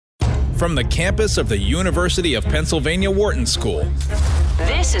from the campus of the University of Pennsylvania Wharton School.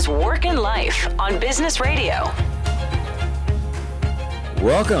 This is Work and Life on Business Radio.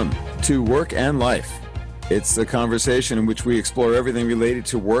 Welcome to Work and Life. It's the conversation in which we explore everything related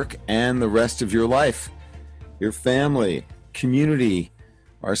to work and the rest of your life, your family, community,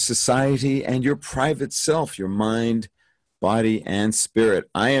 our society, and your private self, your mind, body, and spirit.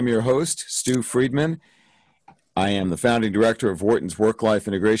 I am your host, Stu Friedman. I am the founding director of Wharton's Work-Life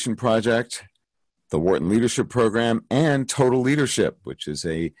Integration Project, the Wharton Leadership Program, and Total Leadership, which is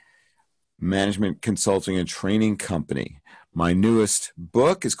a management consulting and training company. My newest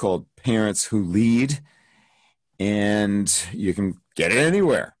book is called Parents Who Lead, and you can get it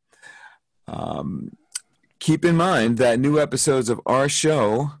anywhere. Keep in mind that new episodes of our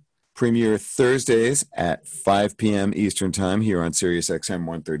show premiere Thursdays at 5 p.m. Eastern Time here on SiriusXM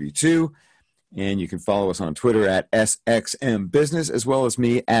 132. And you can follow us on Twitter at SXM Business, as well as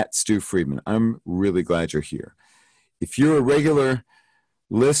me at Stu Friedman. I'm really glad you're here. If you're a regular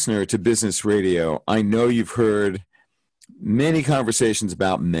listener to Business Radio, I know you've heard many conversations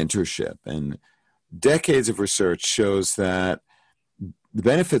about mentorship. And decades of research shows that the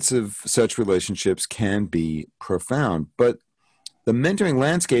benefits of such relationships can be profound. But the mentoring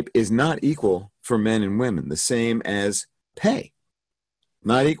landscape is not equal for men and women, the same as pay.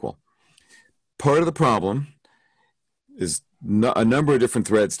 Not equal. Part of the problem is a number of different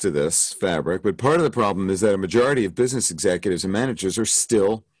threads to this fabric, but part of the problem is that a majority of business executives and managers are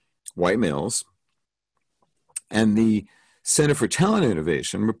still white males. And the Center for Talent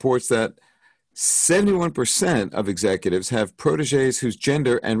Innovation reports that 71% of executives have proteges whose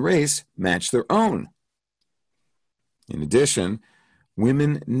gender and race match their own. In addition,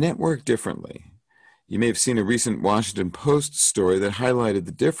 women network differently. You may have seen a recent Washington Post story that highlighted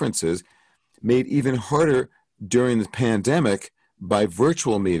the differences made even harder during the pandemic by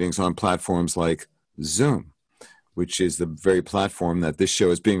virtual meetings on platforms like Zoom, which is the very platform that this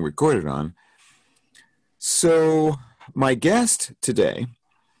show is being recorded on. So my guest today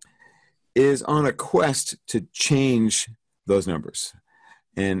is on a quest to change those numbers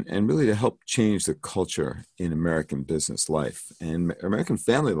and really to help change the culture in American business life and American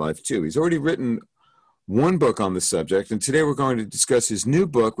family life too. He's already written one book on the subject, and today we're going to discuss his new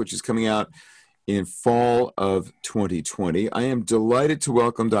book, which is coming out in fall of 2020. I am delighted to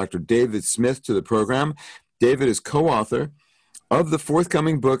welcome Dr. David Smith to the program. David is co-author of the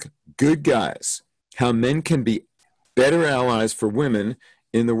forthcoming book, Good Guys: How Men Can Be Better Allies for Women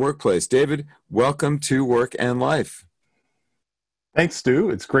in the Workplace. David, welcome to Work and Life. Thanks, Stu.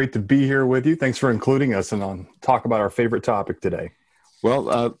 It's great to be here with you. Thanks for including us and talk about our favorite topic today.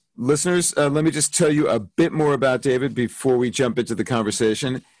 Well, listeners, let me just tell you a bit more about David before we jump into the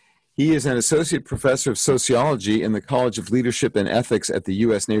conversation. He is an associate professor of sociology in the College of Leadership and Ethics at the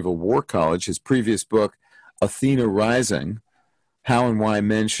U.S. Naval War College. His previous book, Athena Rising: How and Why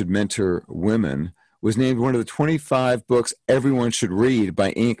Men Should Mentor Women, was named one of the 25 books everyone should read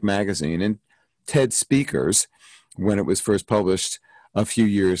by Inc. magazine and TED Speakers when it was first published a few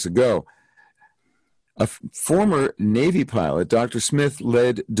years ago. A former Navy pilot, Dr. Smith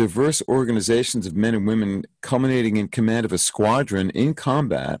led diverse organizations of men and women, culminating in command of a squadron in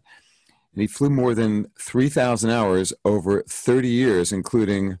combat. And he flew more than 3,000 hours over 30 years,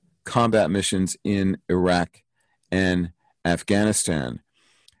 including combat missions in Iraq and Afghanistan.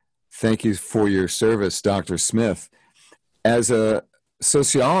 Thank you for your service, Dr. Smith. As a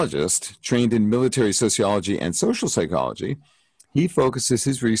sociologist trained in military sociology and social psychology, he focuses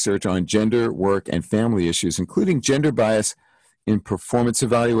his research on gender, work, and family issues, including gender bias in performance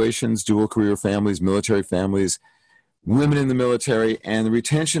evaluations, dual career families, military families, women in the military, and the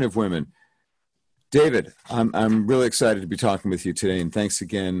retention of women. David, I'm really excited to be talking with you today, and thanks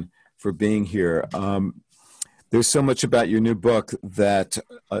again for being here. There's so much about your new book that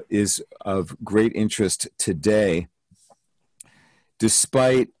is of great interest today.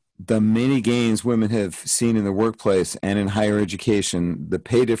 Despite the many gains women have seen in the workplace and in higher education, the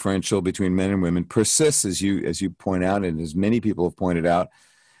pay differential between men and women persists, as you point out, and as many people have pointed out.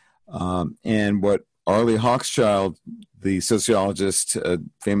 And what Arlie Hochschild, the sociologist,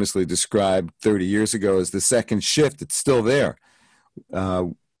 famously described 30 years ago as the second shift, it's still there.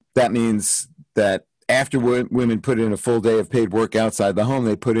 That means that after women put in a full day of paid work outside the home,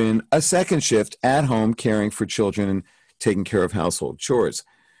 they put in a second shift at home, caring for children and taking care of household chores.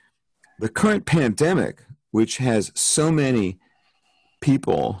 The current pandemic, which has so many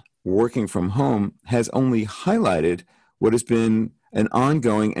people working from home, has only highlighted what has been an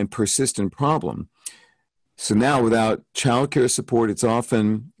ongoing and persistent problem. So now, without childcare support, it's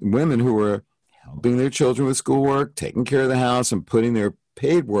often women who are helping their children with schoolwork, taking care of the house, and putting their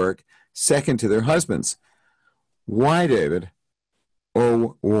paid work second to their husbands. Why, David?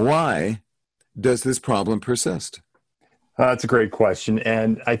 Or why does this problem persist? That's a great question.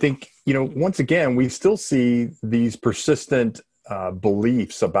 And I think, once again, we still see these persistent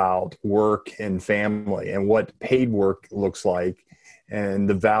beliefs about work and family and what paid work looks like and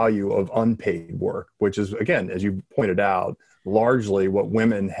the value of unpaid work, which is, again, as you pointed out, largely what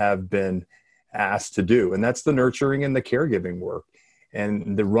women have been asked to do. And that's the nurturing and the caregiving work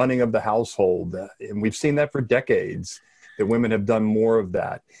and the running of the household. And we've seen that for decades, that women have done more of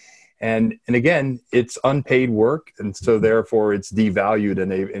that. And again, it's unpaid work, and so therefore it's devalued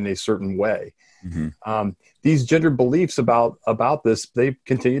in a certain way. Mm-hmm. These gender beliefs about this, they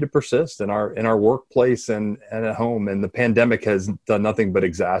continue to persist in our workplace and at home. And the pandemic has done nothing but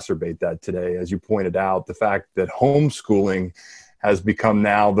exacerbate that today. As you pointed out, the fact that homeschooling has become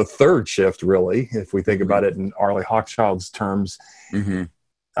now the third shift, really, if we think about it in Arlie Hochschild's terms,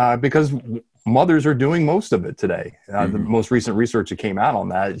 because mothers are doing most of it today. The most recent research that came out on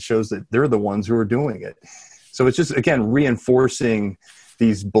that, it shows that they're the ones who are doing it. So it's just, again, reinforcing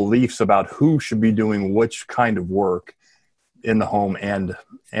these beliefs about who should be doing which kind of work in the home and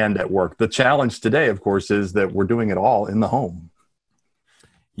at work. The challenge today, of course, is that we're doing it all in the home.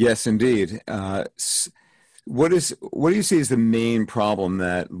 Yes, indeed. What do you see as the main problem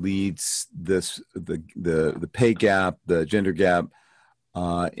that leads the pay gap, the gender gap,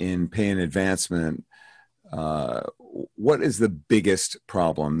 in pay and advancement? What is the biggest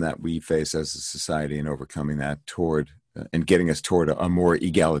problem that we face as a society in overcoming that toward and getting us toward a more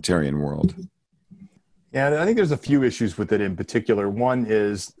egalitarian world? Yeah, I think there's a few issues with it in particular. One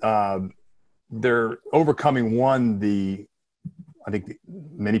is they're overcoming I think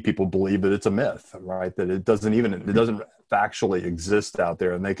many people believe that it's a myth, right? That it doesn't factually exist out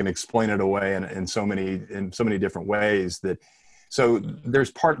there, and they can explain it away in so many different ways so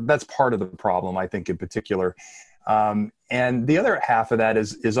that's part of the problem, I think, in particular. And the other half of that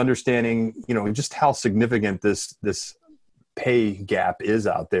is understanding, just how significant this pay gap is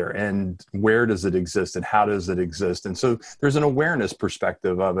out there, and where does it exist and how does it exist? And so there's an awareness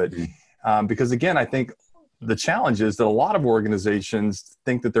perspective of it. Because again, I think the challenge is that a lot of organizations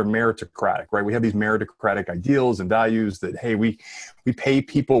think that they're meritocratic, right? We have these meritocratic ideals and values that, hey, we pay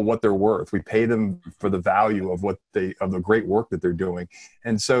people what they're worth. We pay them for the value of of the great work that they're doing.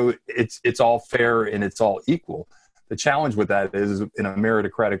 And so it's all fair and it's all equal. The challenge with that is, in a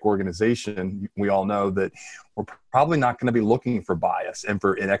meritocratic organization, we all know that we're probably not going to be looking for bias and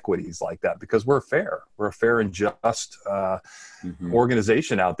for inequities like that, because we're fair. We're a fair and just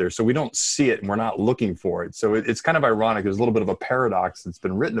organization out there. So we don't see it and we're not looking for it. So it's kind of ironic. There's a little bit of a paradox that's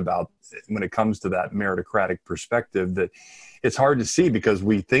been written about when it comes to that meritocratic perspective, that it's hard to see because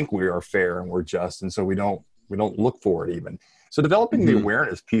we think we are fair and we're just. And so we don't look for it even. So developing the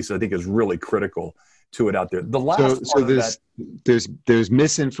awareness piece, I think, is really critical to it out there. The last there's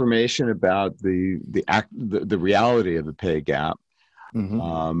misinformation about the reality of the pay gap,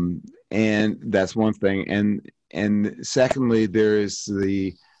 and that's one thing. And secondly, there is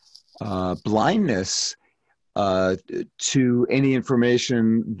the blindness to any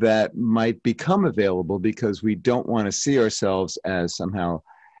information that might become available, because we don't want to see ourselves as somehow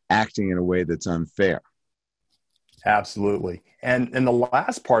acting in a way that's unfair. Absolutely. And the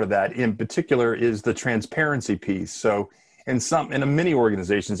last part of that in particular is the transparency piece. So in many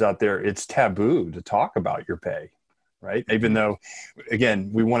organizations out there, it's taboo to talk about your pay, right? Even though,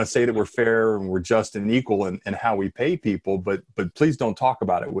 again, we want to say that we're fair and we're just and equal in how we pay people, but please don't talk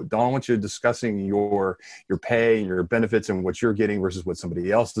about it. Don't want you discussing your pay and your benefits and what you're getting versus what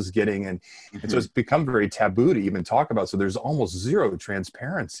somebody else is getting. And so it's become very taboo to even talk about. So there's almost zero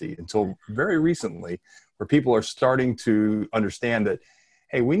transparency until very recently, where people are starting to understand that,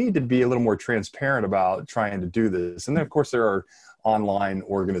 hey, we need to be a little more transparent about trying to do this. And then, of course, there are online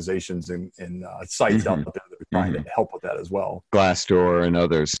organizations and sites out there that are trying to help with that as well. Glassdoor and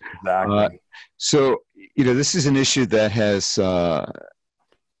others. Exactly. So, this is an issue that has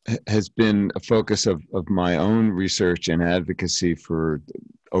been a focus of my own research and advocacy for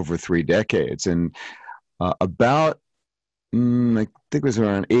over 3 decades. And about I think it was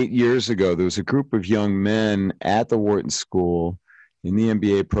around 8 years ago, there was a group of young men at the Wharton School in the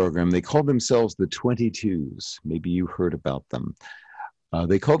MBA program. They called themselves the 22s. Maybe you heard about them.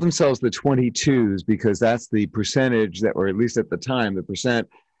 They called themselves the 22s because that's the percentage that, or at least at the time, the percent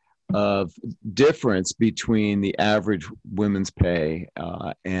of difference between the average women's pay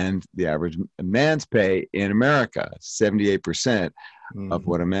and the average man's pay in America. 78% of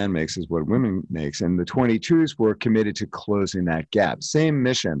what a man makes is what women makes. And the 22s were committed to closing that gap. Same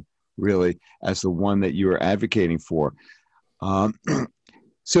mission, really, as the one that you are advocating for.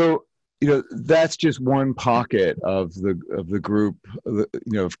 So that's just one pocket of the group,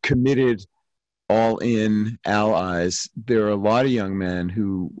 of committed, all-in allies. There are a lot of young men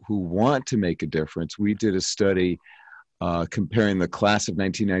who want to make a difference. We did a study comparing the class of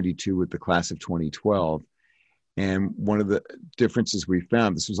 1992 with the class of 2012. And one of the differences we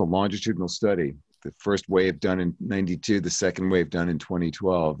found, this was a longitudinal study, the first wave done in 92, the second wave done in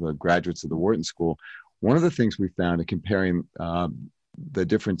 2012, the graduates of the Wharton School. One of the things we found in comparing the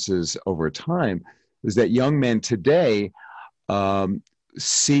differences over time is that young men today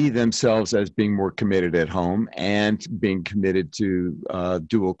see themselves as being more committed at home and being committed to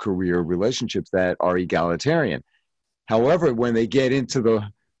dual career relationships that are egalitarian. However, when they get into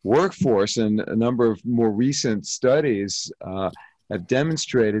the workforce, and a number of more recent studies have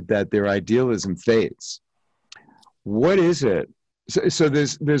demonstrated that their idealism fades. What is it? So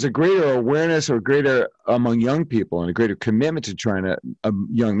there's a greater awareness or greater among young people and a greater commitment to trying to,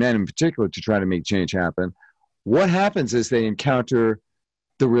 young men in particular, to try to make change happen. What happens as they encounter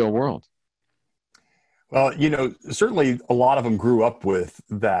the real world? Well, certainly a lot of them grew up with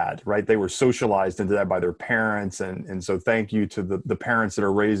that, right? They were socialized into that by their parents. And so thank you to the parents that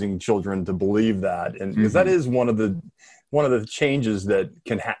are raising children to believe that. And because that is one of the changes that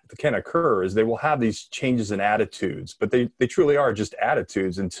can occur, is they will have these changes in attitudes, but they truly are just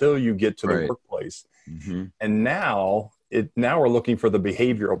attitudes until you get to the workplace. And now we're looking for the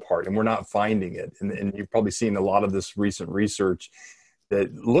behavioral part, and we're not finding it. And you've probably seen a lot of this recent research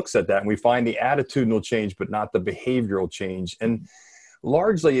that looks at that, and we find the attitudinal change, but not the behavioral change. And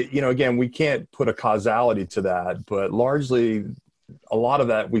largely, again, we can't put a causality to that, but largely a lot of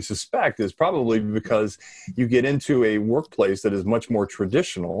that we suspect is probably because you get into a workplace that is much more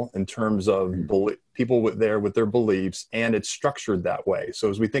traditional in terms of people with their beliefs, and it's structured that way. So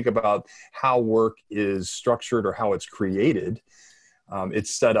as we think about how work is structured or how it's created,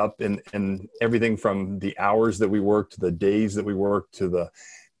 it's set up in everything from the hours that we work to the days that we work to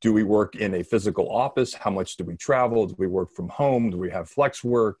do we work in a physical office? How much do we travel? Do we work from home? Do we have flex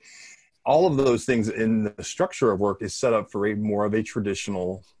work? All of those things in the structure of work is set up for more of a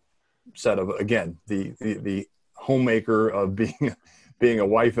traditional set of, again, the homemaker of being a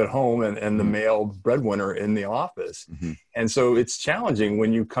wife at home and the male breadwinner in the office. And so it's challenging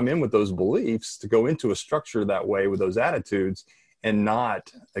when you come in with those beliefs to go into a structure that way with those attitudes and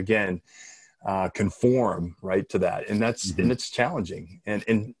not, again, conform right to that. And that's, and it's challenging.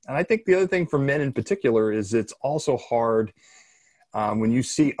 And I think the other thing for men in particular is it's also hard when you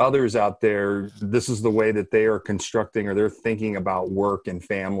see others out there, this is the way that they are constructing or they're thinking about work and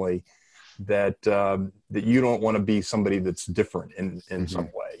family, that you don't want to be somebody that's different in some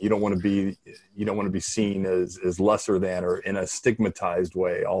way. You don't want to be seen as lesser than, or in a stigmatized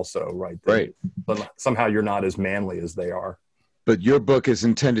way also, right? But somehow you're not as manly as they are. But your book is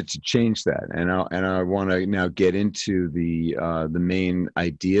intended to change that, and I want to now get into the main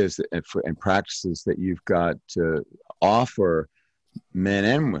ideas and practices that you've got to offer men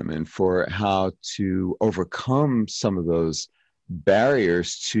and women for how to overcome some of those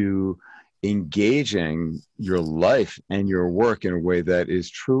barriers to engaging your life and your work in a way that is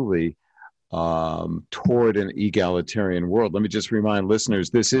truly toward an egalitarian world. Let me just remind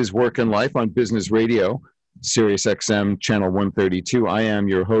listeners, this is Work and Life on Business Radio, Sirius XM channel 132. I am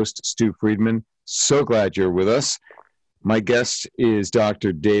your host, Stu Friedman. So glad you're with us. My guest is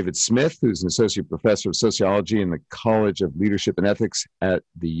Dr. David Smith, who's an associate professor of sociology in the College of Leadership and Ethics at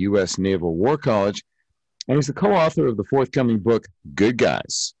the U.S. Naval War College. And he's the co-author of the forthcoming book, Good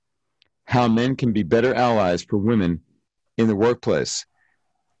Guys: How Men Can Be Better Allies for Women in the Workplace.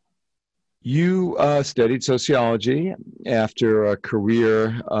 You studied sociology after a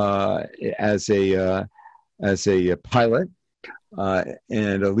career as a pilot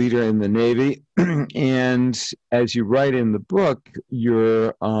and a leader in the Navy. And as you write in the book,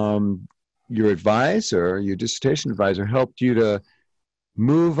 your advisor, your dissertation advisor, helped you to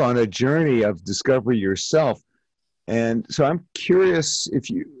move on a journey of discovery yourself. And so I'm curious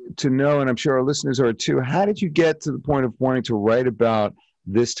to know, and I'm sure our listeners are too, how did you get to the point of wanting to write about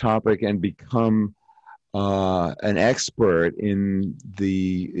this topic and become an expert in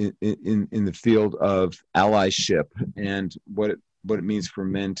the field of allyship and what it means for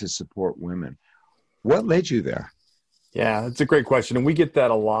men to support women? What led you there? Yeah, it's a great question, and we get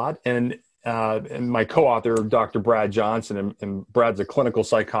that a lot. And my co-author, Dr. Brad Johnson, and Brad's a clinical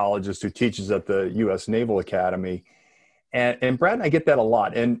psychologist who teaches at the U.S. Naval Academy. And Brad and I get that a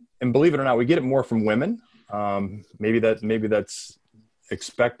lot. And believe it or not, we get it more from women. Maybe that's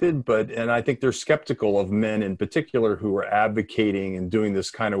expected, and I think they're skeptical of men in particular who are advocating and doing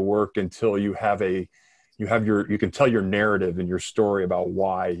this kind of work until you have a you can tell your narrative and your story about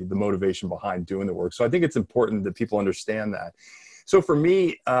why, the motivation behind doing the work. So I think it's important that people understand that. So for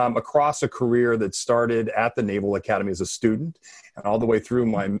me, across a career that started at the Naval Academy as a student and all the way through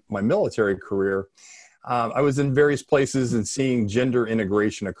my military career, I was in various places and seeing gender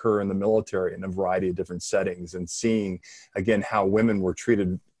integration occur in the military in a variety of different settings, and seeing, again, how women were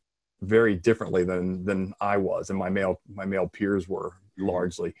treated very differently than I was and my male peers were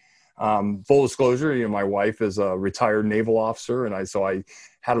largely. Full disclosure, my wife is a retired naval officer, and so I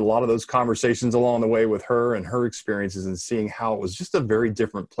had a lot of those conversations along the way with her and her experiences, and seeing how it was just a very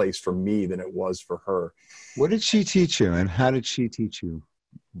different place for me than it was for her. What did she teach you, and how did she teach you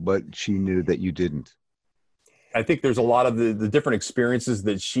what she knew that you didn't? I think there's a lot of the different experiences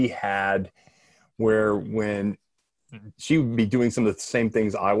that she had, where when she would be doing some of the same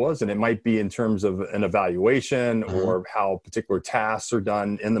things I was, and it might be in terms of an evaluation or how particular tasks are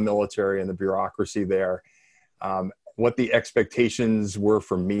done in the military and the bureaucracy there, what the expectations were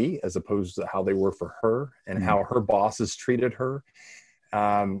for me as opposed to how they were for her, and how her bosses treated her,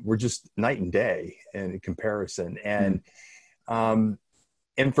 were just night and day in comparison. And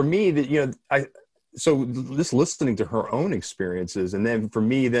for me, so just listening to her own experiences, and then for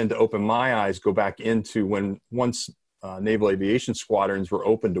me then to open my eyes, go back into once naval aviation squadrons were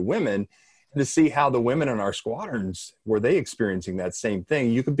open to women, and to see how the women in our squadrons, were they experiencing that same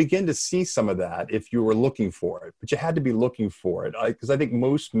thing? You could begin to see some of that if you were looking for it, but you had to be looking for it, because I think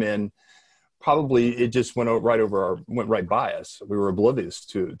most men, probably it just went right by us. We were oblivious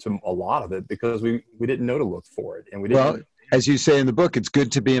to a lot of it because we didn't know to look for it, and we didn't. Well, as you say in the book, it's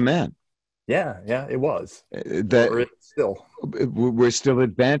good to be a man. Yeah, it was. We're still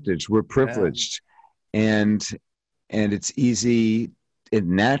advantaged. We're privileged, and it's easy and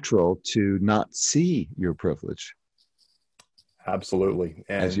natural to not see your privilege. Absolutely,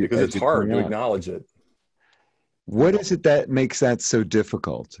 and because it's hard to acknowledge it. What is it that makes that so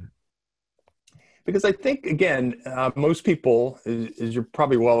difficult? Because I think, again, most people, as you're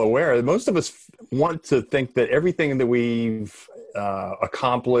probably well aware, most of us want to think that everything that we've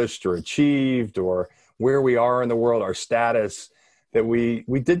accomplished or achieved, or where we are in the world, our status, that we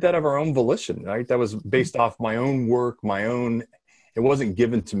did that of our own volition, right? That was based off my own work, it wasn't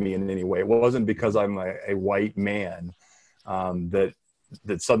given to me in any way. It wasn't because I'm a white man that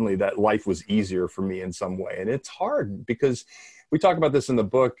suddenly that life was easier for me in some way. And it's hard because we talk about this in the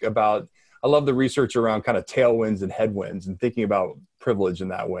book about, I love the research around kind of tailwinds and headwinds and thinking about privilege in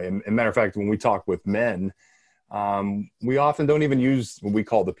that way. And matter of fact, when we talk with men, we often don't even use what we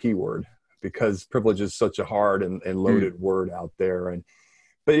call the P word, because privilege is such a hard and loaded word out there.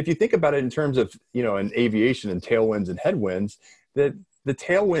 But if you think about it in terms of, in aviation and tailwinds and headwinds, that the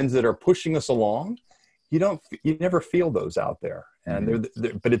tailwinds that are pushing us along, you never feel those out there. And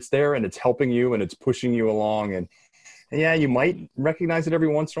but it's there, and it's helping you, and it's pushing you along. And yeah, you might recognize it every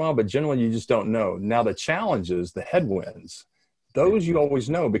once in a while, but generally you just don't know. Now the challenges, the headwinds, those you always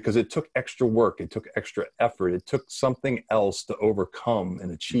know, because it took extra work, it took extra effort, it took something else to overcome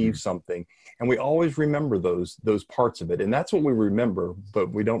and achieve something. And we always remember those parts of it. And that's what we remember,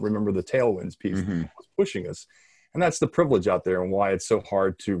 but we don't remember the tailwinds piece that was pushing us. And that's the privilege out there, and why it's so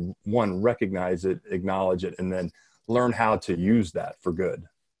hard to, one, recognize it, acknowledge it, and then learn how to use that for good.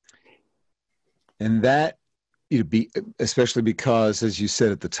 And that, especially because, as you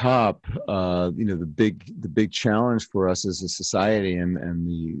said at the top, the big challenge for us as a society, and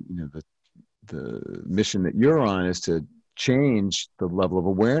the mission that you're on, is to change the level of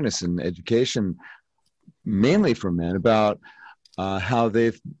awareness and education, mainly for men, about how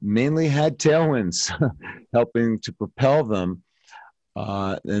they've mainly had tailwinds helping to propel them,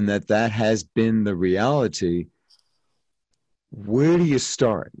 and that has been the reality. Where do you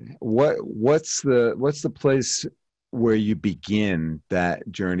start? What's the place where you begin that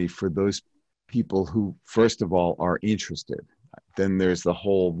journey for those people who, first of all, are interested? Then there's the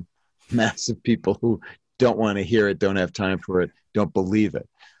whole mass of people who don't want to hear it, don't have time for it, don't believe it.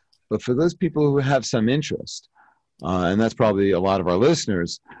 But for those people who have some interest, and that's probably a lot of our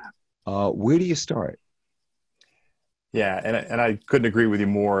listeners, where do you start? Yeah, and I couldn't agree with you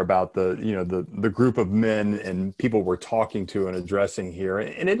more about the group of men and people we're talking to and addressing here.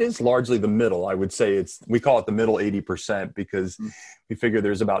 And it is largely the middle. I would say we call it the middle 80%, because we figure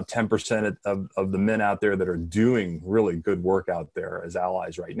there's about 10% of the men out there that are doing really good work out there as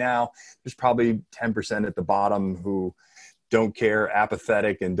allies right now. There's probably 10% at the bottom who don't care,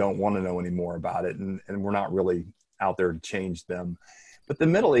 apathetic, and don't want to know any more about it. And we're not really out there to change them. But the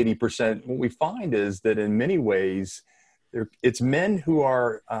middle 80%, what we find is that in many ways, it's men who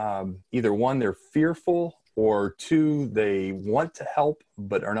are either, one, they're fearful, or two, they want to help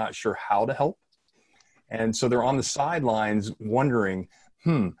but are not sure how to help. And so they're on the sidelines wondering,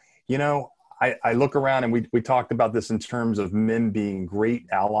 I look around, and we talked about this in terms of men being great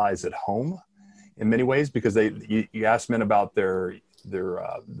allies at home in many ways, because you ask men about the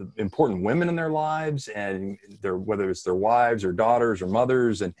important women in their lives, and whether it's their wives or daughters or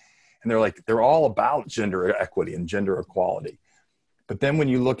mothers, and they're all about gender equity and gender equality. But then when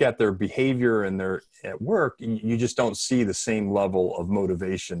you look at their behavior and they're at work, you just don't see the same level of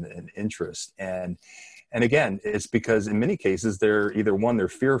motivation and interest. And again, it's because in many cases they're either they're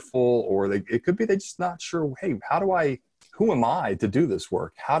fearful, or it could be they're just not sure. Hey, who am I to do this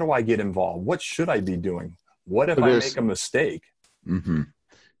work? How do I get involved? What should I be doing? What if I make a mistake? Mm-hmm.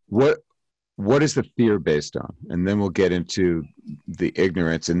 What is the fear based on? And then we'll get into the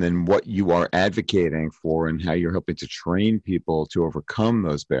ignorance, and then what you are advocating for and how you're helping to train people to overcome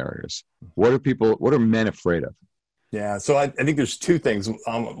those barriers. What are men afraid of? Yeah, so I think there's two things.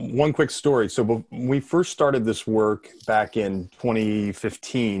 One quick story. So when we first started this work back in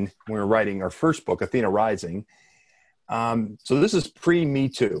 2015, we were writing our first book, Athena Rising. So this is pre-Me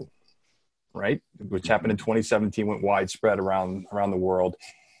Too, right? Which happened in 2017, went widespread around the world.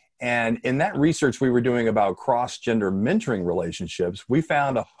 And in that research we were doing about cross-gender mentoring relationships, we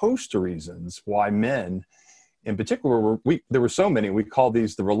found a host of reasons why men, in particular, there were so many, we call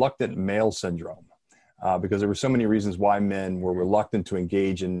these the reluctant male syndrome, because there were so many reasons why men were reluctant to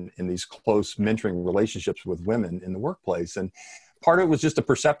engage in these close mentoring relationships with women in the workplace. And part of it was just a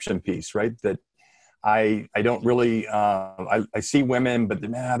perception piece, right? That I don't really, I see women, but they're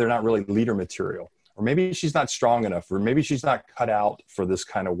not really leader material. Or maybe she's not strong enough, or maybe she's not cut out for this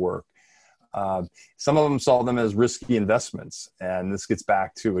kind of work. Some of them saw them as risky investments. And this gets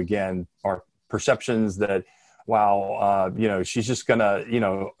back to, again, our perceptions that, she's just going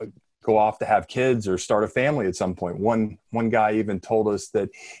to, go off to have kids or start a family at some point. One guy even told us that,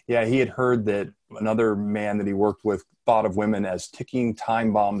 he had heard that another man that he worked with thought of women as ticking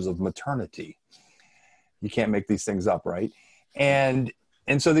time bombs of maternity. You can't make these things up, right?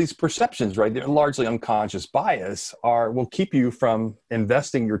 And so these perceptions, right, they're largely unconscious bias, will keep you from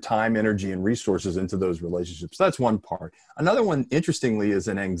investing your time, energy, and resources into those relationships. That's one part. Another one, interestingly, is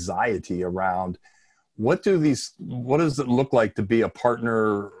an anxiety around what does it look like to be a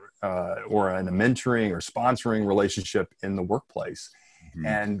partner or in a mentoring or sponsoring relationship in the workplace. Mm-hmm.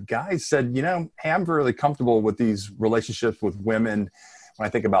 And guys said, hey, I'm really comfortable with these relationships with women. When I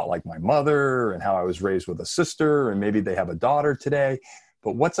think about like my mother and how I was raised with a sister, and maybe they have a daughter today.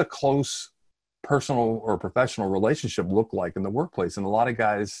 But what's a close personal or professional relationship look like in the workplace? And a lot of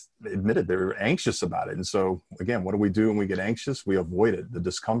guys admitted they were anxious about it. And so again, what do we do when we get anxious? We avoid it, the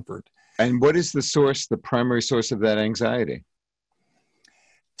discomfort. And what is the primary source of that anxiety?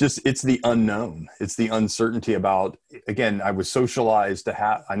 It's the unknown. It's the uncertainty about, again, I was socialized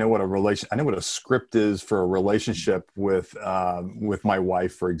to I know what a script is for a relationship with my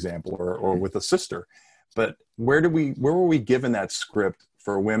wife, for example, or with a sister. But where were we given that script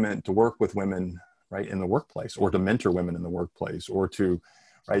for women to work with women, right, in the workplace, or to mentor women in the workplace, or to,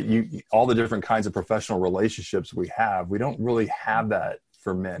 right, all the different kinds of professional relationships we have? We don't really have that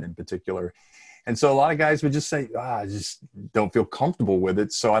for men in particular. And so a lot of guys would just say, I just don't feel comfortable with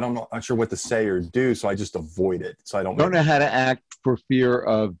it. So I'm not sure what to say or do. So I just avoid it. So I don't know how to act for fear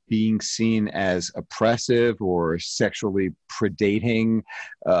of being seen as oppressive or sexually predating,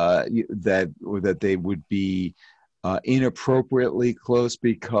 that they would be inappropriately close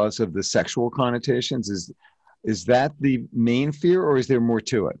because of the sexual connotations. Is that the main fear, or is there more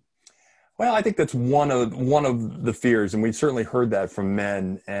to it? Well, I think that's one of the fears, and we certainly heard that from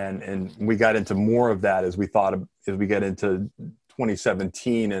men, and we got into more of that as we get into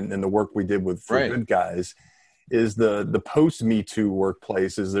 2017 and the work we did with For Good Guys. Is the post Me Too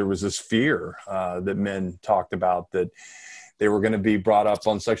workplaces, there was this fear that men talked about that they were going to be brought up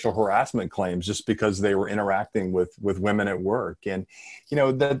on sexual harassment claims just because they were interacting with women at work. And,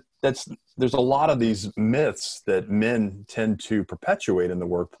 there's a lot of these myths that men tend to perpetuate in the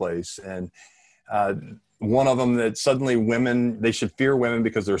workplace. And one of them, that suddenly they should fear women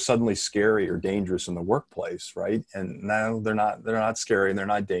because they're suddenly scary or dangerous in the workplace, right? And no, they're not scary and they're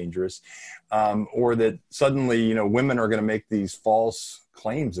not dangerous. Or that suddenly, women are going to make these false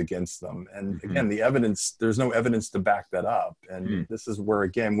claims against them. And again, there's no evidence to back that up. And this is where,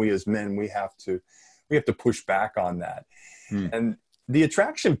 again, we as men, we have to push back on that. And the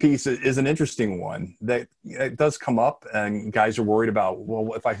attraction piece is an interesting one that it does come up, and guys are worried about,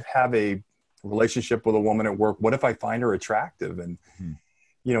 well, if I have a relationship with a woman at work, what if I find her attractive? And,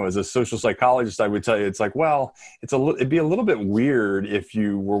 as a social psychologist, I would tell you, it's like, well, it'd be a little bit weird if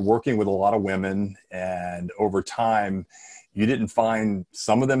you were working with a lot of women and over time, you didn't find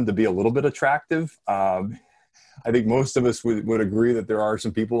some of them to be a little bit attractive. I think most of us would agree that there are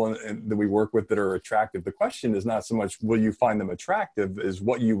some people that we work with that are attractive. The question is not so much will you find them attractive as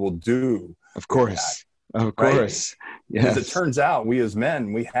what you will do. Of course. Of Right? course. Yes. As it turns out, we as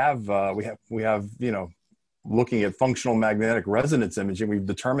men, we have, looking at functional magnetic resonance imaging, we've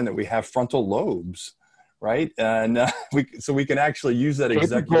determined that we have frontal lobes, right? And we can actually use that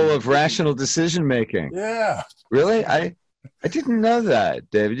capable of rational decision making. Yeah. Really? I didn't know that,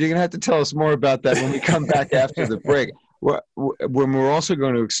 David. You're going to have to tell us more about that when we come back after the break. When we're also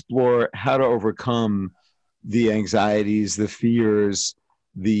going to explore how to overcome the anxieties, the fears,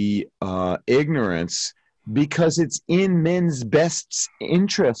 the ignorance, because it's in men's best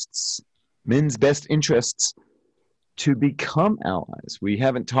interests to become allies. We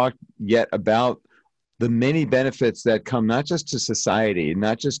haven't talked yet about the many benefits that come not just to society,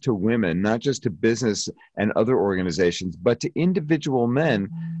 not just to women, not just to business and other organizations, but to individual men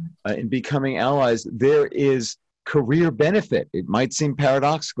in becoming allies. There is career benefit. It might seem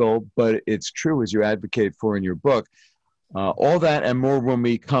paradoxical, but it's true, as you advocate for in your book. All that and more when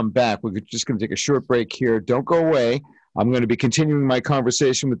we come back. We're just going to take a short break here. Don't go away. I'm going to be continuing my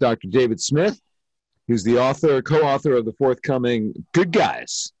conversation with Dr. David Smith, who's the co-author of the forthcoming Good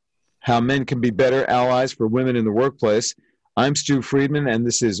Guys: How Men Can Be Better Allies for Women in the Workplace. I'm Stu Friedman, and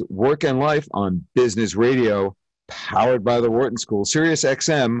this is Work and Life on Business Radio, powered by the Wharton School, Sirius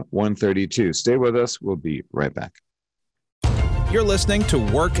XM 132. Stay with us. We'll be right back. You're listening to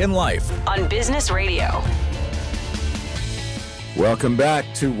Work and Life on Business Radio. Welcome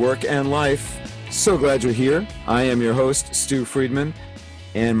back to Work and Life. So glad you're here. I am your host, Stu Friedman,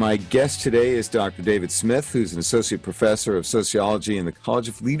 and my guest today is Dr. David Smith, who's an associate professor of sociology in the College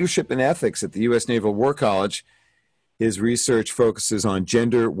of Leadership and Ethics at the U.S. Naval War College. His research focuses on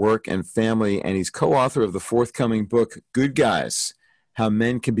gender, work, and family, and he's co-author of the forthcoming book, Good Guys: How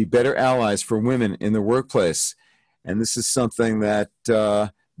Men Can Be Better Allies for Women in the Workplace. And this is something that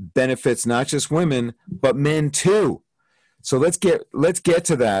benefits not just women, but men too. So let's get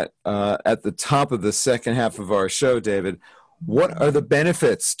to that at the top of the second half of our show, David. What are the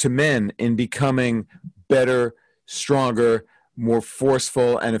benefits to men in becoming better, stronger, more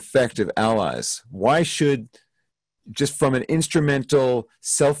forceful, and effective allies? Why should, just from an instrumental,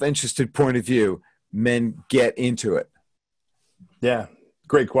 self-interested point of view, men get into it? Yeah,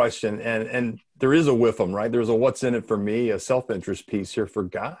 great question. And there is a WIFM, right? There's a what's in it for me, a self-interest piece here for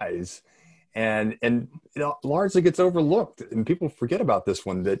guys. And largely gets overlooked, and people forget about this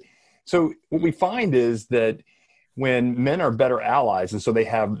one. So what we find is that when men are better allies, and so they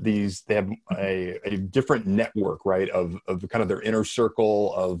have a different network, right, of kind of their inner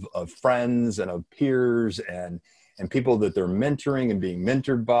circle of friends and of peers and people that they're mentoring and being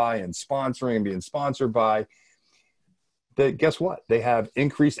mentored by and sponsoring and being sponsored by, that guess what? They have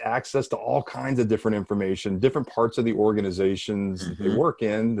increased access to all kinds of different information, different parts of the organizations that they work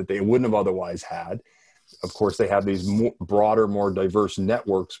in that they wouldn't have otherwise had. Of course, they have these broader, more diverse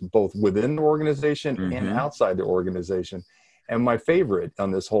networks, both within the organization and outside the organization. And my favorite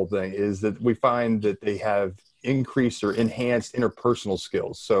on this whole thing is that we find that they have increased or enhanced interpersonal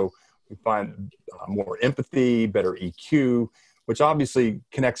skills. So we find more empathy, better EQ, which obviously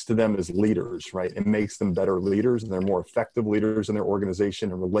connects to them as leaders, right? It makes them better leaders, and they're more effective leaders in their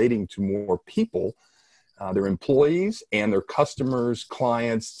organization and relating to more people, their employees and their customers,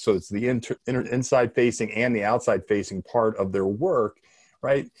 clients. So it's the inside facing and the outside facing part of their work,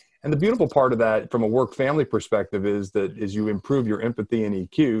 right? And the beautiful part of that from a work family perspective is that as you improve your empathy and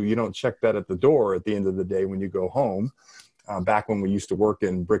EQ, you don't check that at the door at the end of the day when you go home. Back when we used to work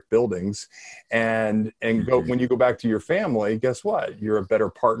in brick buildings, and when you go back to your family, guess what? You're a better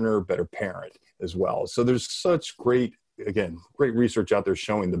partner, better parent as well. So there's such great research out there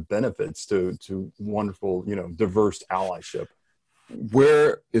showing the benefits to wonderful, diverse allyship.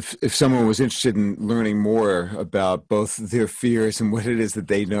 Where, if someone was interested in learning more about both their fears and what it is that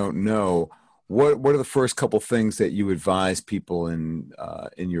they don't know, what are the first couple things that you advise people in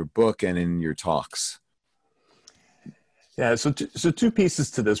your book and in your talks? Yeah, so two pieces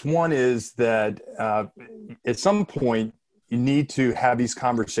to this. One is that at some point you need to have these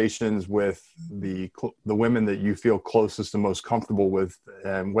conversations with the women that you feel closest and most comfortable with,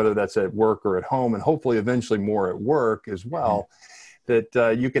 and whether that's at work or at home, and hopefully eventually more at work as well,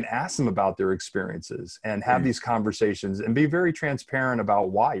 that you can ask them about their experiences and have these conversations and be very transparent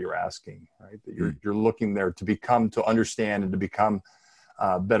about why you're asking, right? That you're looking there to understand and to become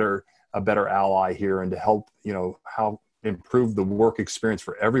a better ally here, and to help, how improve the work experience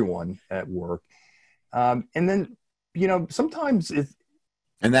for everyone at work. And then, sometimes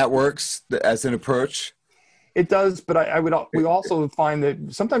and that works as an approach. It does, but we also find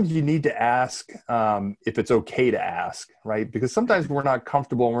that sometimes you need to ask if it's okay to ask, right? Because sometimes we're not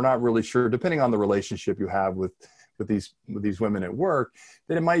comfortable and we're not really sure, depending on the relationship you have with these women at work,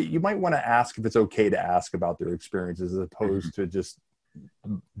 that you might want to ask if it's okay to ask about their experiences as opposed to just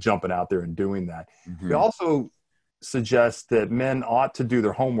jumping out there and doing that. We also suggest that men ought to do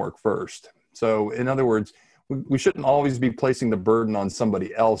their homework first. So in other words, we shouldn't always be placing the burden on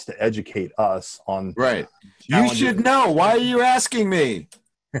somebody else to educate us on. Right. You should know. Why are you asking me?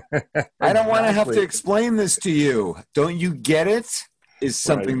 I don't want to have to explain this to you. Don't you get it? Is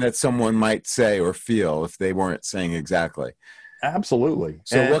something that someone might say or feel if they weren't saying exactly. Absolutely.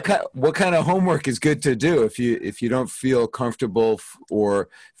 So what kind of homework is good to do if you don't feel comfortable or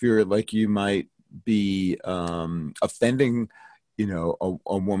feel like you might be offending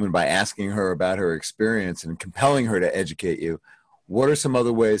a woman by asking her about her experience and compelling her to educate you? What are some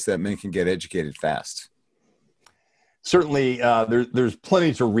other ways that men can get educated fast? Certainly, there's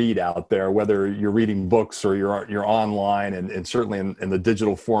plenty to read out there, whether you're reading books or you're online, and certainly in the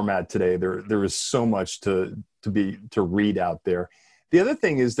digital format today, there is so much to read out there. The other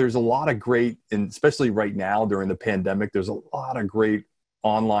thing is there's a lot of great, and especially right now during the pandemic, there's a lot of great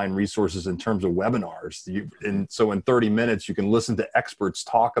online resources in terms of webinars. So in 30 minutes, you can listen to experts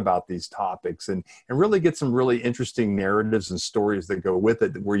talk about these topics and really get some really interesting narratives and stories that go with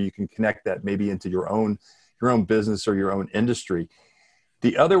it, where you can connect that maybe into your own business or your own industry.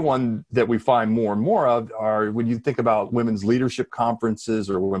 The other one that we find more and more of are when you think about women's leadership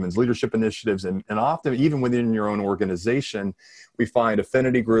conferences or women's leadership initiatives, and often even within your own organization, we find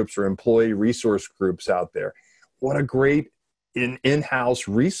affinity groups or employee resource groups out there. What a great in-house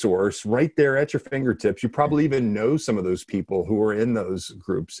resource right there at your fingertips. You probably even know some of those people who are in those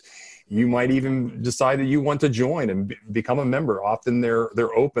groups. You might even decide that you want to join and become a member. Often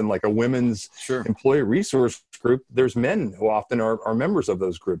they're open, like a women's employee resource group. There's men who often are members of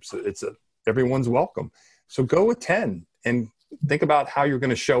those groups. Everyone's welcome. So go attend and think about how you're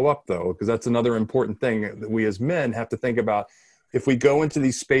going to show up, though, because that's another important thing that we as men have to think about. If we go into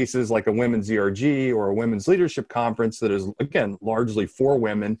these spaces like a women's ERG or a women's leadership conference that is, again, largely for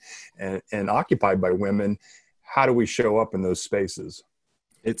women and occupied by women, how do we show up in those spaces?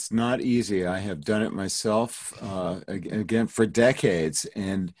 It's not easy. I have done it myself, again, for decades.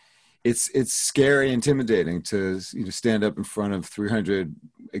 And it's scary, intimidating to stand up in front of 300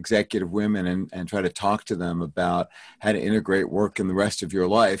 executive women and try to talk to them about how to integrate work in the rest of your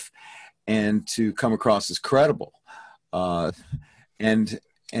life and to come across as credible. And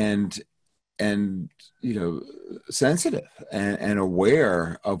sensitive and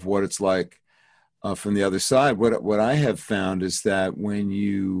aware of what it's like from the other side. What I have found is that when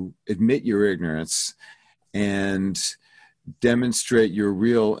you admit your ignorance and demonstrate your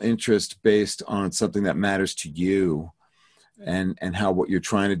real interest based on something that matters to you, and how what you're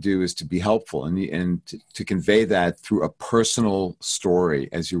trying to do is to be helpful and to convey that through a personal story,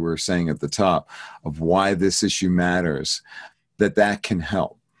 as you were saying at the top, of why this issue matters, that can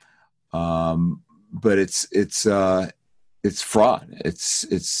help. But it's fraught.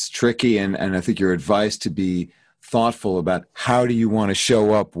 It's tricky, and I think your advice to be thoughtful about how do you want to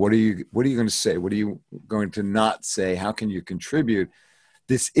show up? What are you going to say? What are you going to not say? How can you contribute?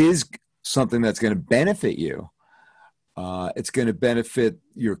 This is something that's going to benefit you. It's going to benefit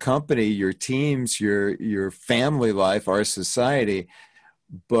your company, your teams, your family life, our society,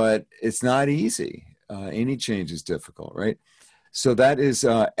 but it's not easy. Any change is difficult, right? So that is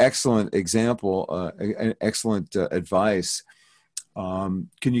excellent example, excellent advice. Can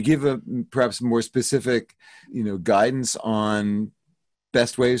you give perhaps more specific, guidance on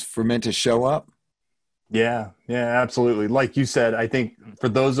best ways for men to show up? Yeah, absolutely. Like you said, I think for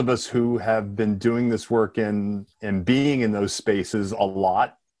those of us who have been doing this work and being in those spaces a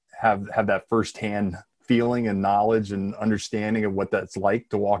lot, have that firsthand feeling and knowledge and understanding of what that's like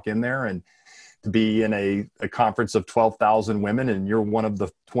to walk in there and to be in a conference of 12,000 women and you're one of the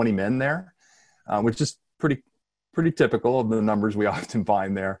 20 men there, which is pretty typical of the numbers we often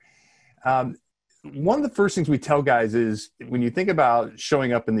find there. One of the first things we tell guys is when you think about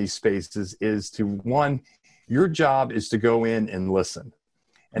showing up in these spaces is to, one, your job is to go in and listen.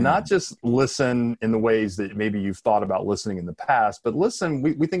 And not just listen in the ways that maybe you've thought about listening in the past, but listen,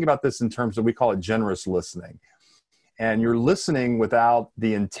 we think about this in terms of, we call it generous listening. And you're listening without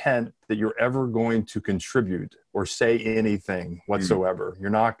the intent that you're ever going to contribute or say anything whatsoever. You're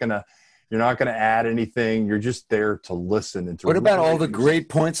not going to add anything. You're just there to listen. And to what about all the great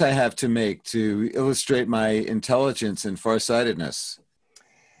points I have to make to illustrate my intelligence and farsightedness?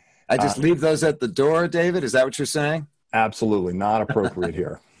 I just leave those at the door, David? Is that what you're saying? Absolutely. Not appropriate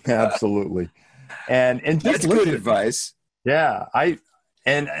here. Absolutely. and just That's good listen. advice. Yeah,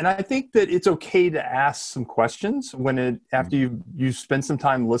 and I think that it's okay to ask some questions after you spend some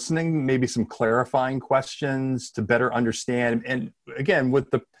time listening, maybe some clarifying questions to better understand. And again,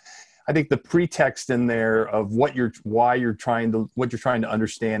 I think the pretext in there of what you're trying to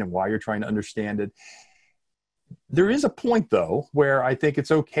understand and why you're trying to understand it. There is a point though where I think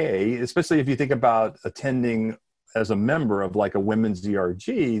it's okay, especially if you think about attending as a member of like a women's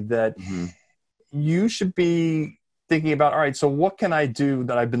ERG, that you should be thinking about, all right, so what can I do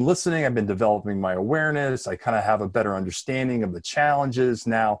that I've been listening, I've been developing my awareness, I kind of have a better understanding of the challenges.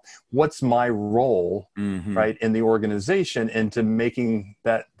 Now, what's my role, right, in the organization into making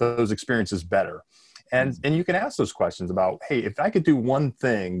those experiences better? And you can ask those questions about, hey, if I could do one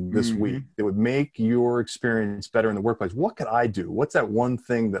thing this week that would make your experience better in the workplace, what could I do? What's that one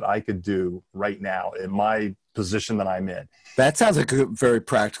thing that I could do right now in my position that I'm in? That sounds like a very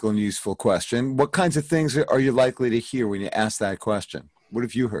practical and useful question. What kinds of things are you likely to hear when you ask that question? What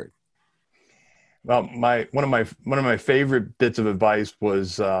have you heard? Well, one of my favorite bits of advice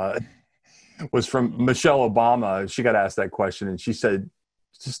was from Michelle Obama. She got asked that question, and she said,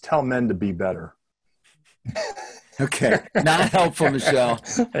 "Just tell men to be better." Okay, not helpful, Michelle.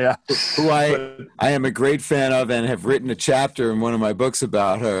 Yeah, who I am a great fan of and have written a chapter in one of my books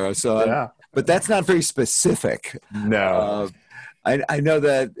about her. So, yeah. But that's not very specific. No, I know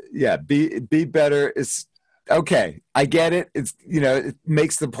that. Yeah, be better is okay. I get it. It's it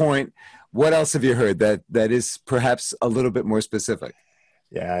makes the point. What else have you heard that is perhaps a little bit more specific?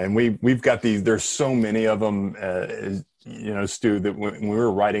 Yeah, and we've got these. There's so many of them. Stu, that when we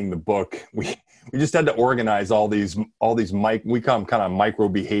were writing the book, we just had to organize all these we call them kind of micro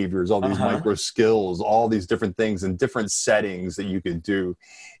behaviors, all these micro skills, all these different things in different settings that you could do.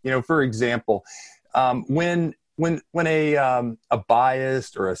 For example, when a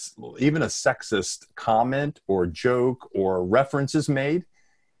biased or even a sexist comment or joke or reference is made,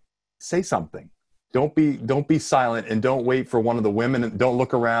 say something. Don't be silent, and don't wait for one of the women. Don't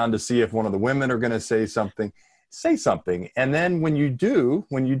look around to see if one of the women are going to say something. Say something. And then when you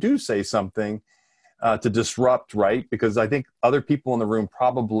do say something to disrupt, right? Because I think other people in the room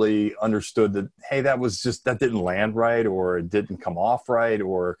probably understood that, hey, that didn't land right, or it didn't come off right,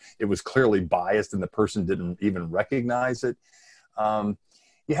 or it was clearly biased and the person didn't even recognize it.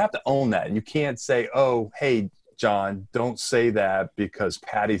 You have to own that. And you can't say, oh, hey, John, don't say that because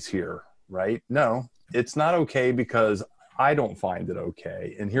Patty's here, right? No, it's not okay because I don't find it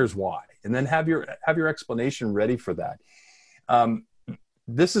okay, and here's why. And then have your explanation ready for that.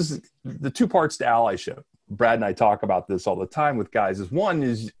 This is the two parts to allyship. Brad and I talk about this all the time with guys. One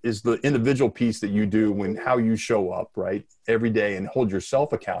is the individual piece that you do how you show up, right, every day and hold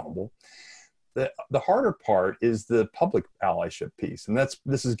yourself accountable. The harder part is the public allyship piece, and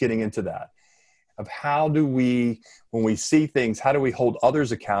this is getting into that. Of how do we, when we see things, how do we hold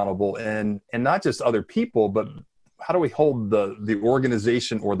others accountable, and not just other people, but how do we hold the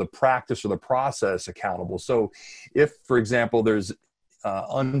organization or the practice or the process accountable? So if, for example, there's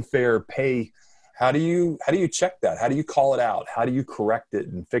unfair pay, how do you check that? How do you call it out? How do you correct it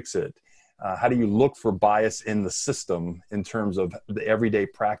and fix it? How do you look for bias in the system in terms of the everyday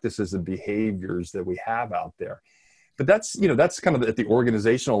practices and behaviors that we have out there? But that's kind of at the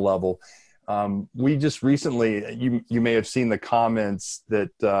organizational level. We just recently, you may have seen the comments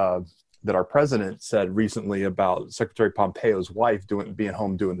that our president said recently about Secretary Pompeo's wife being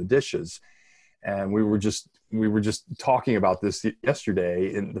home doing the dishes. And we were just talking about this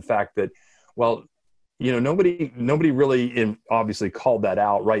yesterday, and the fact that, well, nobody really obviously called that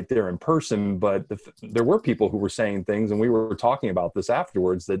out right there in person, but there were people who were saying things, and we were talking about this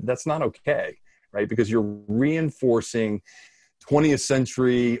afterwards, that's not okay, right? Because you're reinforcing 20th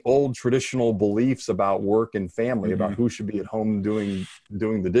century old traditional beliefs about work and family, about who should be at home doing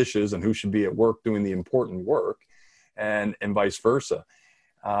the dishes and who should be at work doing the important work, and vice versa.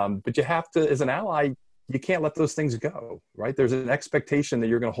 But you have to, as an ally, you can't let those things go, right? There's an expectation that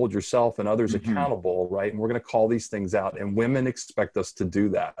you're going to hold yourself and others accountable, right? And we're going to call these things out, and women expect us to do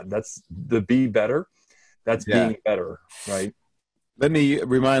that. That's the be better. That's being better, right? Let me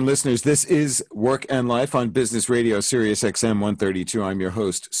remind listeners, this is Work and Life on Business Radio, Sirius XM 132. I'm your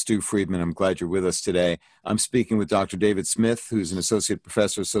host, Stu Friedman. I'm glad you're with us today. I'm speaking with Dr. David Smith, who's an associate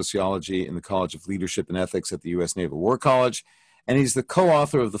professor of sociology in the College of Leadership and Ethics at the U.S. Naval War College, and he's the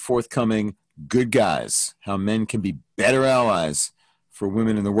co-author of the forthcoming Good Guys, How Men Can Be Better Allies for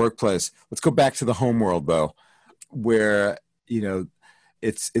Women in the Workplace. Let's go back to the home world, though, where,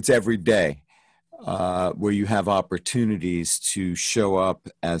 it's every day. Where you have opportunities to show up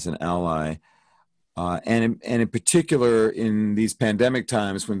as an ally. And in particular, in these pandemic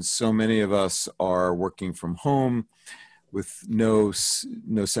times when so many of us are working from home with no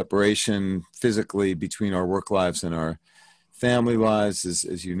separation physically between our work lives and our family lives,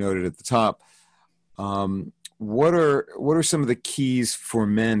 as you noted at the top, what are some of the keys for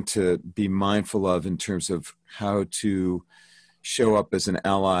men to be mindful of in terms of how to show up as an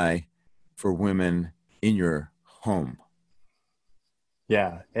ally for women in your home?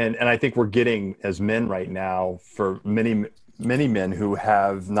 Yeah, and I think we're getting, as men right now, for many men who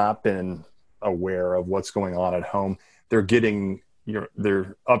have not been aware of what's going on at home, they're getting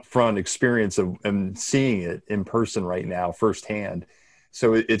their upfront experience of and seeing it in person right now firsthand.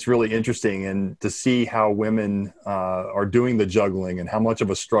 So it's really interesting, and to see how women are doing the juggling and how much of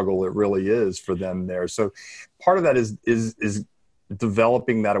a struggle it really is for them there. So part of that is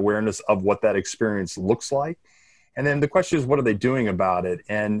developing that awareness of what that experience looks like. And then the question is, what are they doing about it?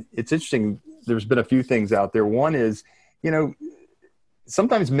 And it's interesting. There's been a few things out there. One is,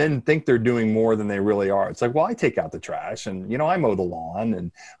 sometimes men think they're doing more than they really are. It's like, well, I take out the trash and, I mow the lawn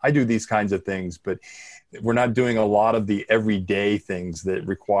and I do these kinds of things, but we're not doing a lot of the everyday things that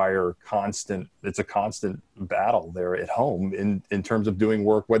require it's a constant battle there at home in terms of doing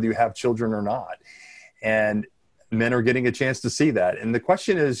work, whether you have children or not. And men are getting a chance to see that. And the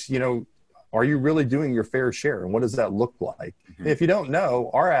question is, are you really doing your fair share? And what does that look like? Mm-hmm. If you don't know,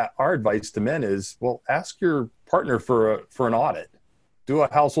 our advice to men is, well, ask your partner for an audit. Do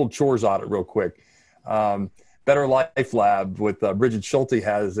a household chores audit real quick. Better Life Lab with Bridget Schulte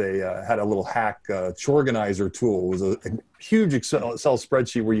had a little hack Chorganizer tool. It was a huge Excel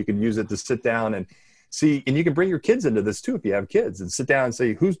spreadsheet where you could use it to sit down and see, and you can bring your kids into this too if you have kids, and sit down and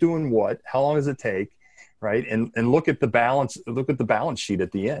say who's doing what, how long does it take, right? And look at the balance sheet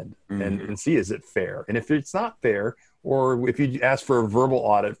at the end, mm-hmm. and see, is it fair? And if it's not fair, or if you ask for a verbal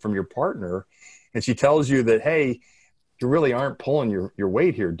audit from your partner and she tells you that, hey, you really aren't pulling your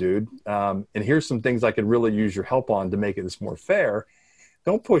weight here, dude. And here's some things I could really use your help on to make it this more fair.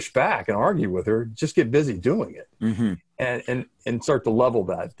 Don't push back and argue with her. Just get busy doing it, mm-hmm. and start to level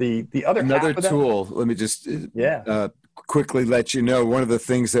that. The another tool. Let me just quickly let you know, one of the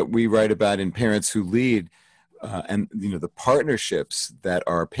things that we write about in Parents Who Lead, and the partnerships that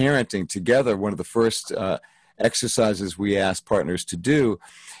are parenting together. One of the first exercises we ask partners to do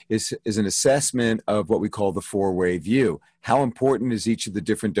is an assessment of what we call the four-way view. How important is each of the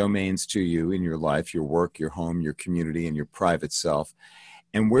different domains to you in your life, your work, your home, your community, and your private self?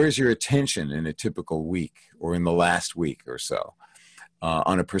 And where's your attention in a typical week or in the last week or so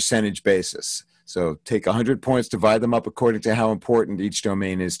on a percentage basis? So take 100 points, divide them up according to how important each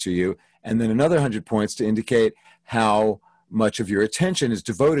domain is to you, and then another 100 points to indicate how much of your attention is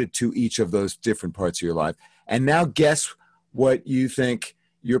devoted to each of those different parts of your life. And now guess what you think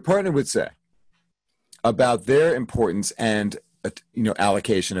your partner would say about their importance and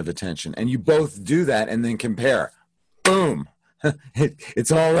allocation of attention. And you both do that and then compare. Boom.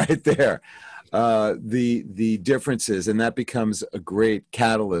 It's all right there. The differences, and that becomes a great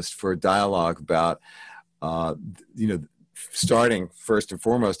catalyst for a dialogue about, starting first and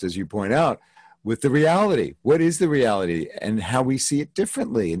foremost, as you point out, with the reality. What is the reality and how we see it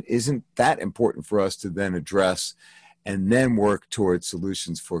differently? And isn't that important for us to then address and then work towards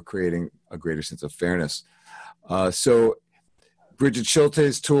solutions for creating a greater sense of fairness? So Bridget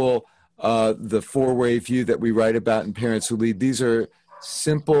Schulte's tool, the four-way view that we write about in Parents Who Lead, these are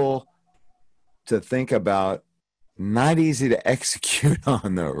simple to think about, not easy to execute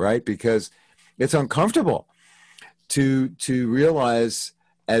on though, right? Because it's uncomfortable to realize,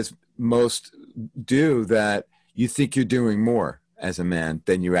 as most do, that you think you're doing more as a man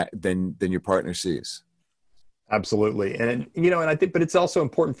than your partner sees. Absolutely. And I think, but it's also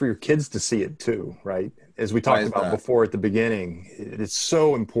important for your kids to see it too, right? As we talked about before at the beginning, it's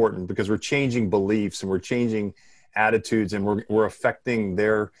so important because we're changing beliefs and we're changing attitudes and we're affecting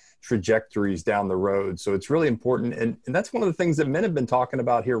their trajectories down the road. So it's really important. And that's one of the things that men have been talking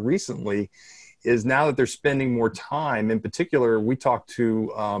about here recently, is now that they're spending more time. In particular, we talked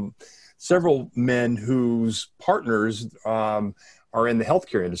to several men whose partners are in the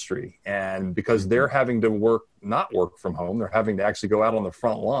healthcare industry. And because they're having to not work from home, they're having to actually go out on the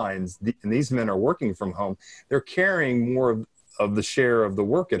front lines, and these men are working from home, they're carrying more of the share of the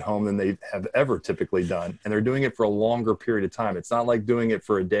work at home than they have ever typically done. And they're doing it for a longer period of time. It's not like doing it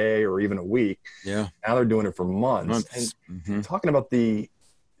for a day or even a week. Yeah. Now they're doing it for months. And mm-hmm. talking about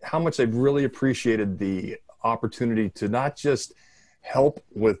how much they've really appreciated the opportunity to not just help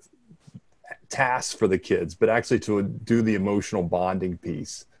with tasks for the kids, but actually to do the emotional bonding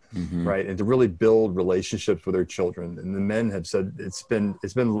piece right? And to really build relationships with their children. And the men have said it's been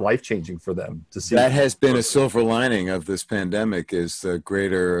life-changing for them to see. That has been a silver lining of this pandemic, is the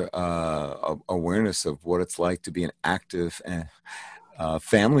greater awareness of what it's like to be an active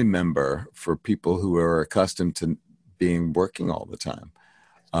family member for people who are accustomed to working all the time.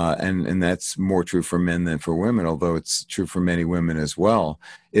 And that's more true for men than for women, although it's true for many women as well.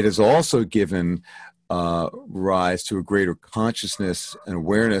 It has also given rise to a greater consciousness and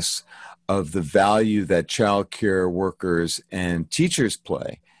awareness of the value that childcare workers and teachers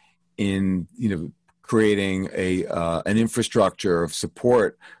play in, creating an infrastructure of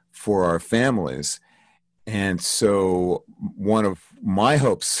support for our families. And so one of my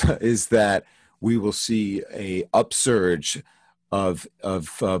hopes is that we will see a upsurge of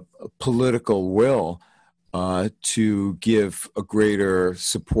political will to give a greater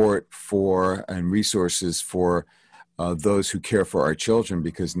support for and resources for those who care for our children,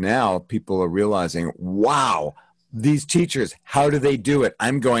 because now people are realizing, wow, these teachers, how do they do it?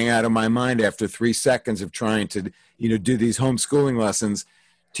 I'm going out of my mind after 3 seconds of trying to, do these homeschooling lessons.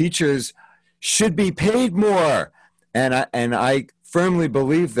 Teachers should be paid more. And I firmly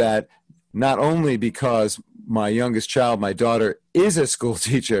believe that, not only because my youngest child, my daughter, is a school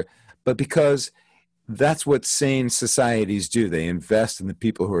teacher, but because that's what sane societies do. They invest in the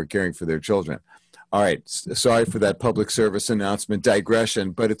people who are caring for their children. All right, sorry for that public service announcement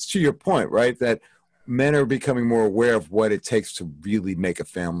digression, but it's to your point, right, that men are becoming more aware of what it takes to really make a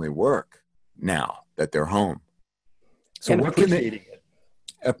family work now that they're home. So and what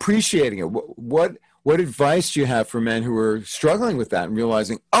appreciating it. What advice do you have for men who are struggling with that and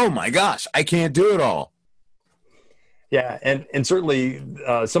realizing, oh my gosh, I can't do it all? Yeah, and certainly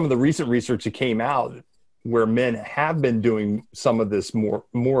some of the recent research that came out where men have been doing some of this more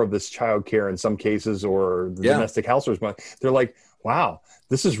of this childcare in some cases, or the domestic households, they're like, wow,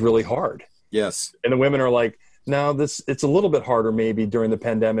 this is really hard. Yes. And the women are like, no, it's a little bit harder maybe during the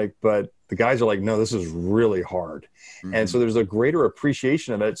pandemic, but the guys are like, no, this is really hard. Mm-hmm. And so there's a greater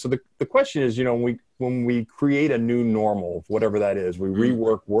appreciation of it. So the question is, when we create a new normal, whatever that is, we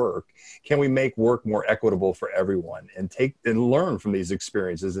rework work, can we make work more equitable for everyone and learn from these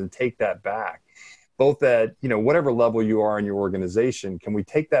experiences and take that back? Both at, whatever level you are in your organization, can we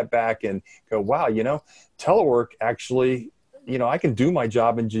take that back and go, wow, telework actually, I can do my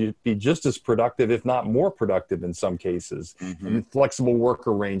job and be just as productive, if not more productive in some cases, and flexible work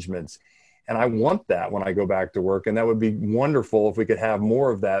arrangements. And I want that when I go back to work. And that would be wonderful if we could have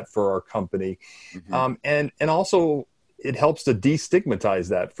more of that for our company. And also it helps to destigmatize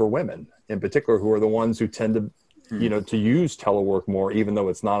that for women in particular, who are the ones who tend to, to use telework more, even though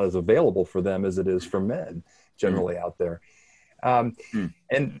it's not as available for them as it is for men generally out there.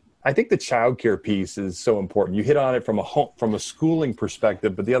 And I think the childcare piece is so important. You hit on it from a schooling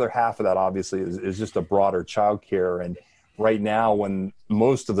perspective, but the other half of that obviously is just a broader childcare. And right now, when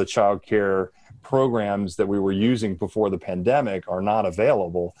most of the childcare programs that we were using before the pandemic are not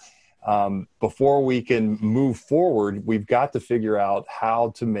available, before we can move forward, we've got to figure out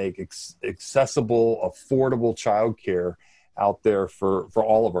how to make accessible, affordable childcare out there for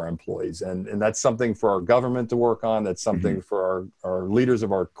all of our employees. And that's something for our government to work on. That's something for our leaders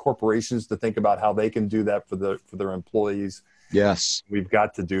of our corporations to think about how they can do that for their employees. Yes. We've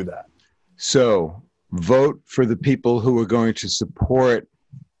got to do that. So vote for the people who are going to support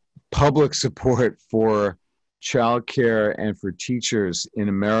public support for childcare and for teachers in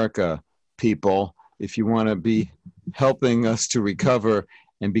America, people, if you want to be helping us to recover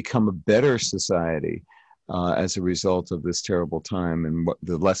and become a better society as a result of this terrible time and what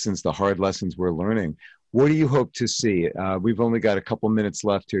the hard lessons we're learning. What do you hope to see? We've only got a couple minutes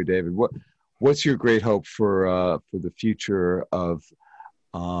left here, David. What's your great hope for the future of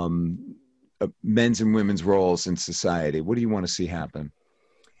men's and women's roles in society? What do you want to see happen?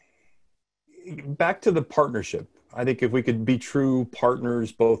 Back to the partnership. I think if we could be true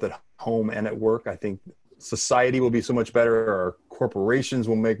partners, both at home and at work, I think society will be so much better. Our corporations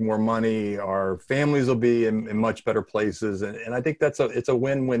will make more money. Our families will be in much better places. And I think it's a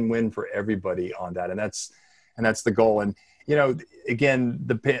win-win-win for everybody on that. And that's the goal. And, again,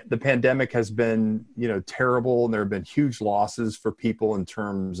 the pandemic has been, terrible, and there have been huge losses for people in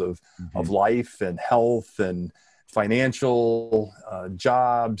terms of life and health and financial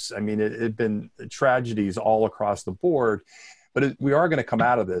jobs. I mean, it had been tragedies all across the board, but we are going to come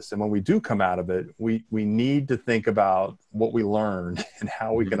out of this. And when we do come out of it, we need to think about what we learned and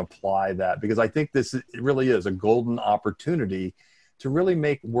how we can apply that, because I think it really is a golden opportunity to really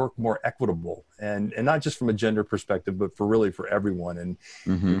make work more equitable, and not just from a gender perspective, but for everyone. And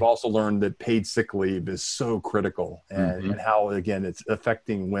we've also learned that paid sick leave is so critical, and how, again, it's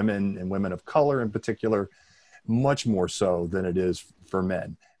affecting women and women of color in particular, much more so than it is for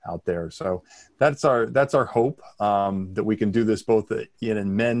men out there. So that's our hope, that we can do this both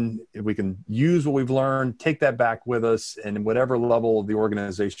in men. If we can use what we've learned, take that back with us, and in whatever level of the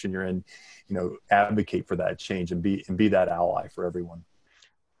organization you're in, advocate for that change and be that ally for everyone.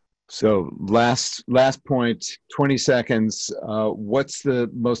 So last point, 20 seconds. What's the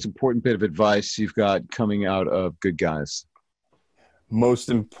most important bit of advice you've got coming out of Good Guys? Most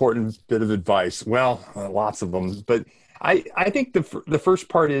important bit of advice? Well, lots of them, but I think the first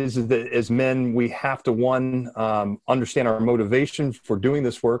part is that as men, we have to, understand our motivation for doing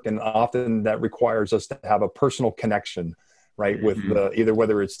this work. And often that requires us to have a personal connection, right? With either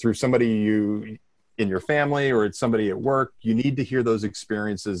whether it's through somebody in your family or it's somebody at work, you need to hear those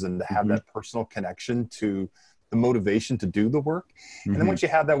experiences and to have that personal connection to the motivation to do the work. And then once you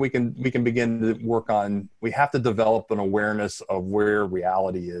have that, we can begin to work on, we have to develop an awareness of where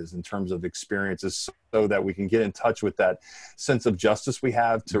reality is in terms of experiences, so that we can get in touch with that sense of justice we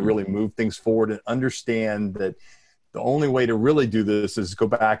have to really move things forward, and understand that the only way to really do this is go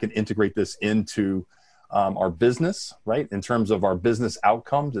back and integrate this into our business, right? In terms of our business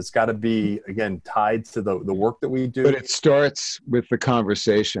outcomes, it's got to be, again, tied to the work that we do. But it starts with the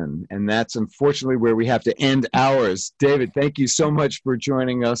conversation, and that's unfortunately where we have to end ours. David, thank you so much for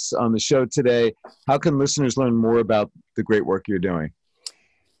joining us on the show today. How can listeners learn more about the great work you're doing?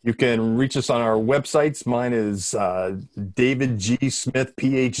 You can reach us on our websites. Mine is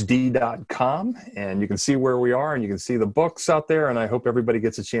davidgsmithphd.com, and you can see where we are, and you can see the books out there. And I hope everybody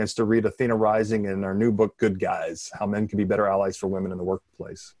gets a chance to read Athena Rising and our new book, Good Guys, How Men Can Be Better Allies for Women in the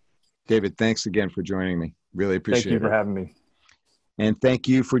Workplace. David, thanks again for joining me. Really appreciate it. Thank you for having me. And thank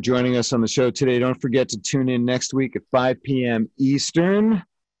you for joining us on the show today. Don't forget to tune in next week at 5 p.m. Eastern.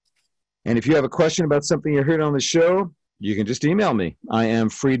 And if you have a question about something you heard on the show, you can just email me. I am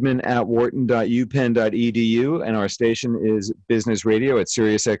friedman@wharton.upenn.edu, and our station is Business Radio at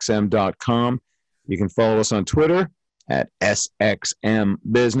SiriusXM.com. You can follow us on Twitter at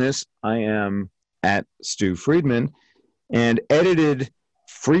SXMBusiness. I am at Stu Friedman. And edited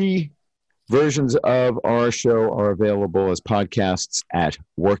free versions of our show are available as podcasts at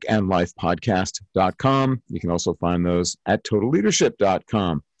workandlifepodcast.com. You can also find those at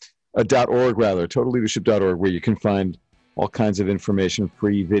totalleadership.com. totalleadership.org, where you can find all kinds of information,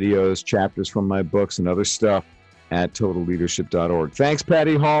 free videos, chapters from my books, and other stuff at totalleadership.org. Thanks,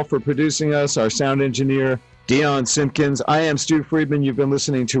 Patty Hall, for producing us, our sound engineer, Dion Simpkins. I am Stu Friedman. You've been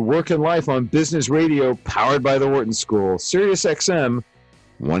listening to Work and Life on Business Radio, powered by the Wharton School, Sirius XM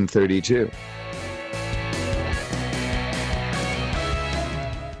 132.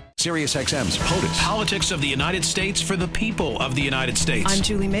 SiriusXM's POTUS. Politics of the United States for the people of the United States. I'm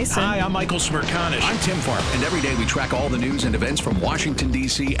Julie Mason. Hi, I'm Michael Smerconish. I'm Tim Farmer. And every day we track all the news and events from Washington,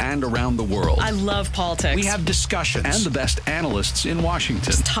 D.C. and around the world. I love politics. We have discussions. And the best analysts in Washington.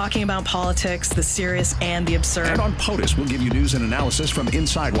 Just talking about politics, the serious and the absurd. And on POTUS, we'll give you news and analysis from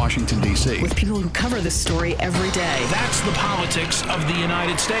inside Washington, D.C. with people who cover this story every day. That's the politics of the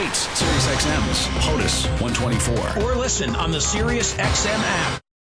United States. SiriusXM's POTUS 124. Or listen on the SiriusXM app.